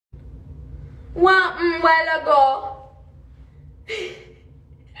While ago.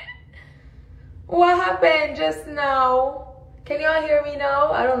 What happened just now? Can y'all hear me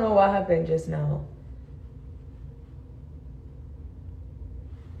now? I don't know what happened just now.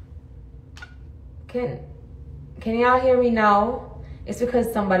 Can y'all hear me now? It's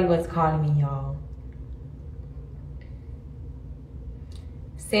because somebody was calling me, y'all.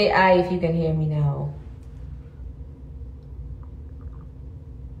 Say I if you can hear me now.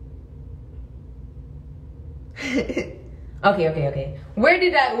 Okay. Where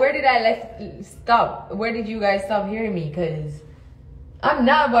did I stop? Where did you guys stop hearing me? Cause I'm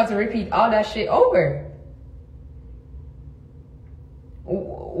not about to repeat all that shit over.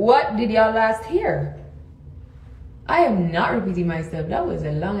 What did y'all last hear? I am not repeating myself. That was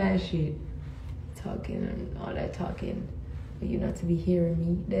a long ass shit. Talking and all that talking. For you not to be hearing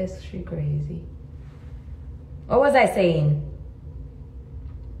me. That's shit crazy. What was I saying?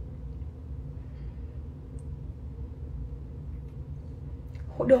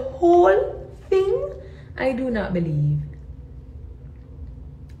 The whole thing? I do not believe.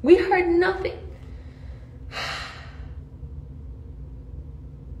 We heard nothing.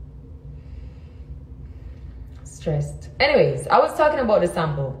 Stressed. Anyways, I was talking about the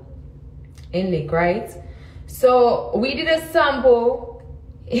sample in Lick, right? So we did a sample.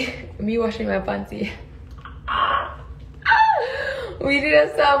 Me washing my panty. We did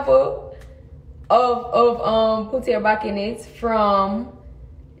a sample of Put Your Back in It from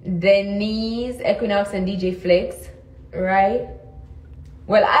Denise, Equinox, and DJ Flex, right?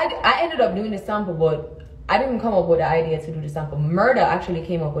 Well, I ended up doing the sample, but I didn't come up with the idea to do the sample. Murder actually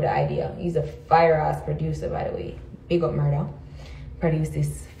came up with the idea. He's a fire-ass producer, by the way. Big up Murder. Produced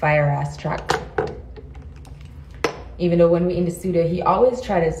this fire-ass track. Even though when we in the studio, he always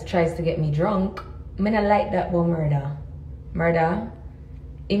tries to get me drunk. I mean, I like that about Murder. Murder,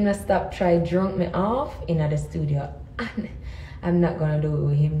 him not stop try drunk me off in the studio. I'm not gonna do it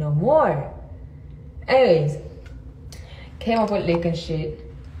with him no more. Anyways, came up with lick and shit.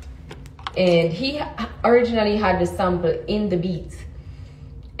 And he originally had the sample in the beat.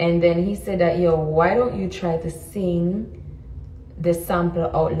 And then he said that, yo, why don't you try to sing the sample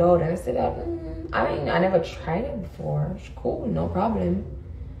out loud? And I said that, I mean, I never tried it before. It's cool, no problem.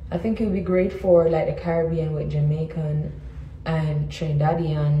 I think it would be great for like the Caribbean with Jamaican and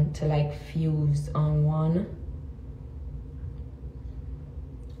Trinidadian to like fuse on one.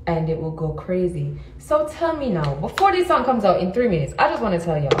 And it will go crazy. So tell me now, before this song comes out in 3 minutes, I just want to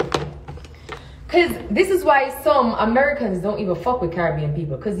tell y'all. Because this is why some Americans don't even fuck with Caribbean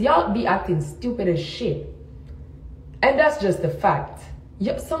people. Because y'all be acting stupid as shit. And that's just the fact.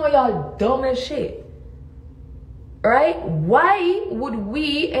 Some of y'all dumb as shit. Right? Why would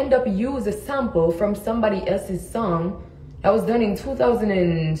we end up use a sample from somebody else's song that was done in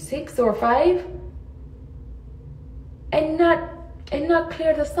 2006 or 5? And not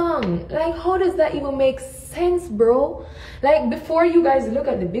clear the song? Like, how does that even make sense, bro? Like, before you guys look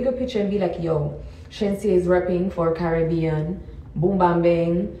at the bigger picture and be like, yo, Shenseea is rapping for Caribbean, boom bam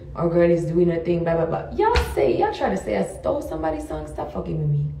bang, our girl is doing her thing, blah blah blah. Y'all try to say I stole somebody's song. Stop fucking with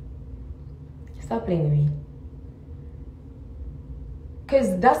me. Stop playing with me.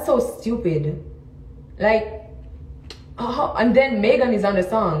 Cause that's so stupid. Like, and then Megan is on the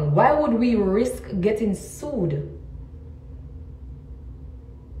song. Why would we risk getting sued?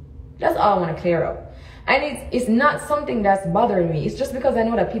 That's all I want to clear up. And it's not something that's bothering me. It's just because I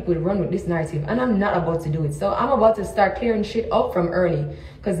know that people run with this narrative and I'm not about to do it. So I'm about to start clearing shit up from early.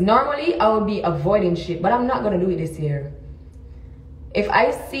 Because normally I would be avoiding shit, but I'm not going to do it this year. If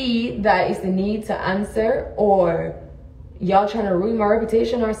I see that it's the need to answer or y'all trying to ruin my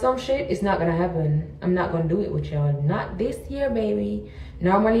reputation or some shit, it's not going to happen. I'm not going to do it with y'all. Not this year, baby.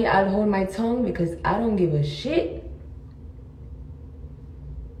 Normally I'll hold my tongue because I don't give a shit.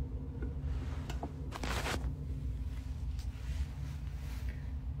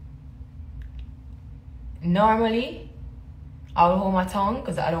 Normally, I'll hold my tongue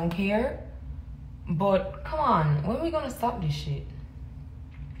because I don't care. But come on, when are we gonna stop this shit?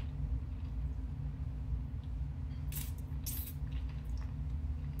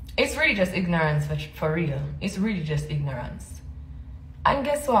 It's really just ignorance for real. It's really just ignorance. And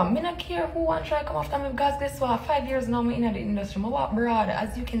guess what? Me not care who want to try to come after me because guess what? 5 years now me in the industry. I walk broad.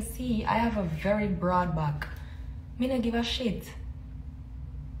 As you can see, I have a very broad back. Me not give a shit.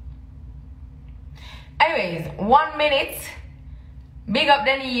 Anyways, 1 minute. Big up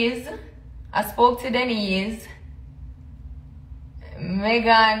Denise. I spoke to Denise.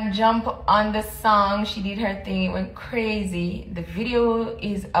 Megan jumped on the song. She did her thing. It went crazy. The video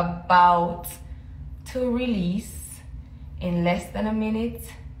is about to release in less than a minute.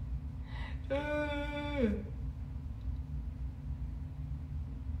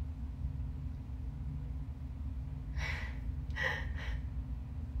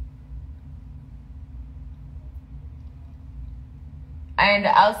 And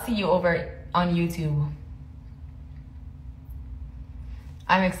I'll see you over on YouTube.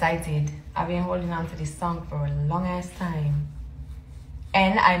 I'm excited. I've been holding on to this song for a long ass time.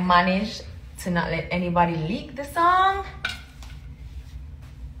 And I managed to not let anybody leak the song.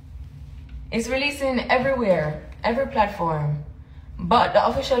 It's releasing everywhere, every platform. But the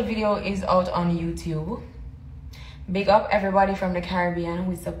official video is out on YouTube. Big up everybody from the Caribbean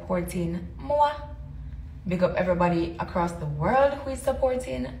who is supporting Moa. Big up everybody across the world who is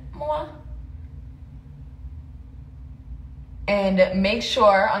supporting Moa. And make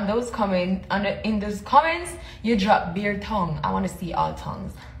sure on those in those comments you drop beer tongue. I want to see all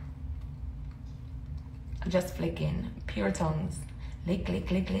tongues. Just flicking pure tongues. Lick, lick,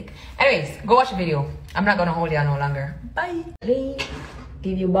 lick, lick. Anyways, go watch the video. I'm not gonna hold you no longer. Bye.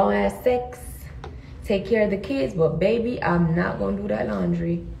 Give you bon ass sex. Take care of the kids, but baby, I'm not gonna do that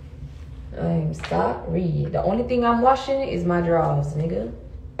laundry. I'm sorry. The only thing I'm washing is my drawers, nigga.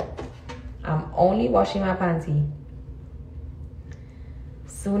 I'm only washing my panty.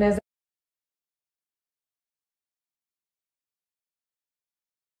 Soon as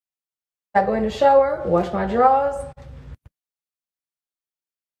I go in the shower, wash my drawers,